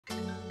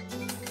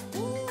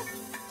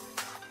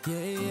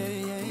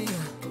Yeah.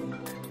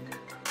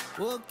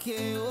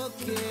 Okay.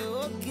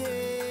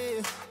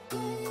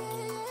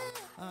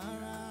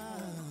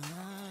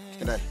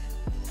 And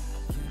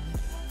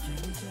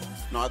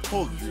I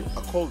called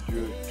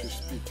you to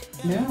speak.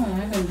 No, I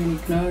haven't been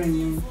ignoring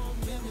you.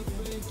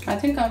 I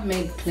think I've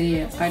made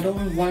clear I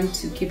don't want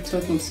to keep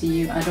talking to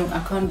you. I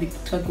can't be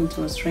talking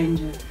to a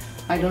stranger.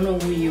 I don't know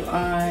who you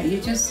are. You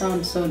just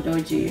sound so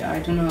dodgy. I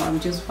don't know. I'm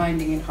just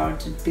finding it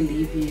hard to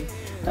believe you.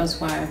 That's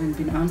why I haven't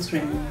been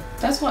answering you.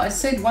 That's why I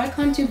said, why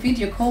can't you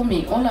video call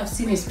me? All I've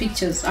seen is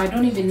pictures. I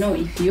don't even know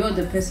if you're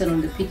the person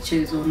on the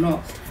pictures or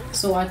not.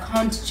 So I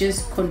can't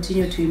just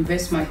continue to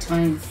invest my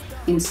time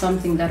in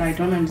something that I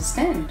don't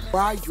understand.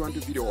 Why do you want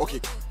to video?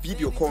 Okay,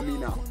 video call me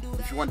now.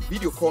 If you want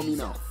video call me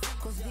now.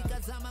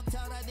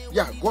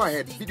 Yeah, go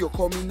ahead. Video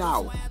call me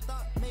now.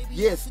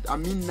 Yes, I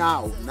mean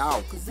now.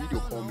 Video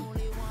call me.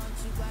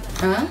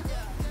 Huh?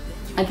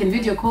 I can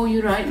video call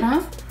you right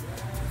now?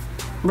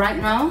 Right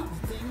now?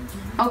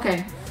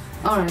 Okay.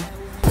 Alright.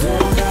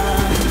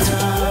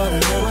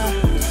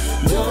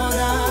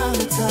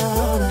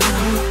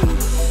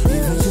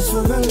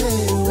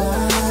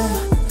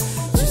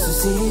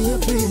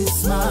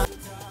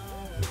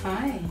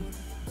 Hi.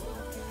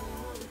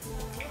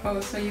 Oh,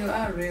 so you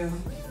are real.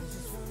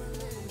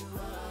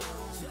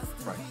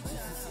 Right.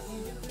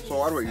 So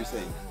what were you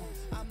saying?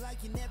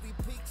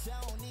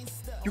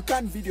 You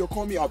can't video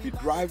call me, I'll be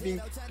driving.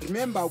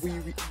 Remember,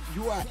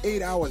 you are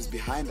 8 hours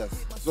behind us.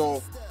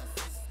 So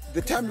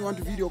the time you want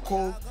to video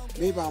call,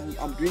 maybe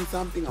I'm doing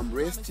something, I'm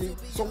resting.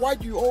 So why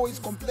do you always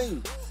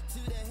complain?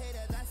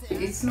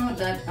 It's not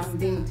that I'm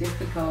being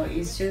difficult,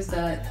 it's just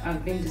that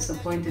I've been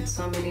disappointed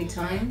so many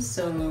times,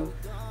 so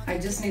I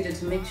just needed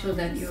to make sure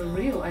that you're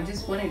real. I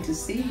just wanted to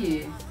see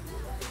you.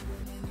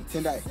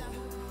 Tendai,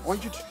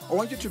 I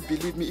want you to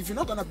believe me. If you're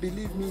not gonna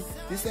believe me,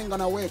 this ain't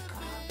gonna work.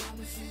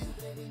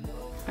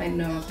 I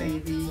know,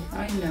 baby.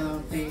 I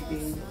know,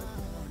 baby.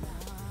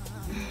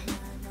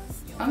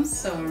 I'm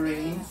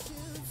sorry.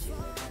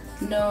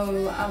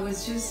 No, I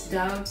was just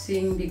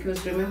doubting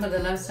because remember the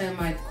last time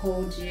I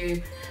called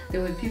you,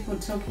 there were people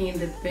talking in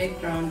the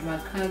background,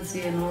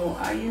 Wakazi and all.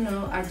 I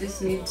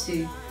just need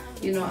to,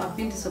 I've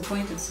been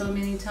disappointed so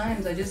many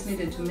times. I just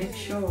needed to make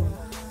sure.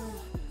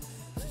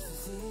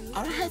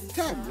 I don't have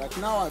time. Like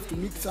now I have to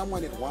meet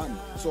someone at 1.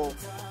 So,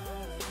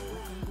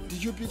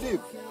 did you believe?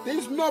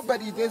 There's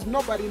nobody in this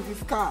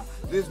car.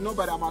 There's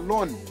nobody, I'm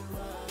alone.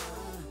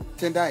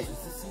 Tendai,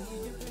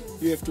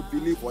 you have to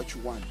believe what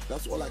you want.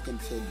 That's all I can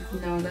tell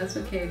you. No, that's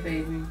okay,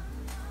 baby.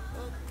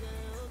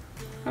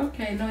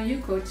 Okay, no, you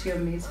go to your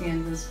meeting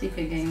and we'll speak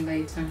again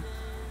later.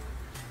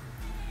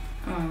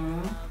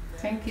 Oh,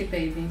 thank you,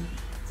 baby.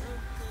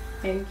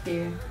 Thank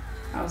you.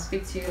 I'll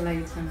speak to you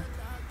later.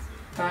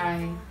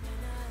 Bye.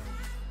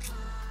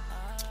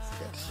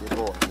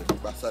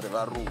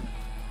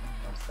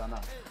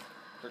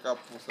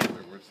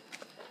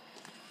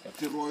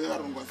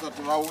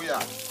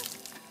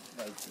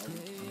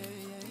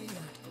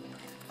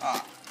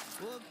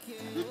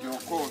 Video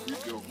call.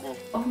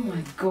 Oh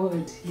my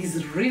God,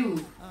 he's real.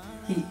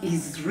 He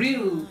is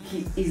real.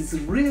 He is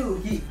real.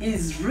 He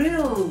is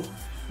real.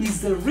 He's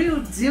the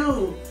real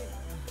deal.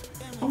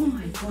 Oh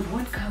my God,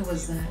 what car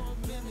was that?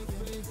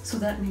 So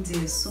that means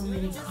there's so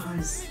many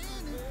cars.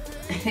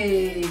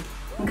 Hey,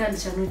 ngani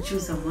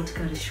chanochuza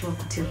motikari sure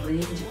kuti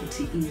range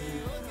kuti iyi.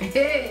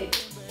 Hey,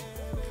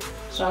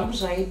 zvangu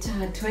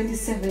zvaita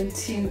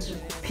 2017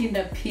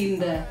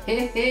 pinda.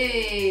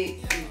 Hey.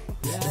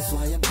 That's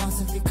why I'm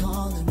constantly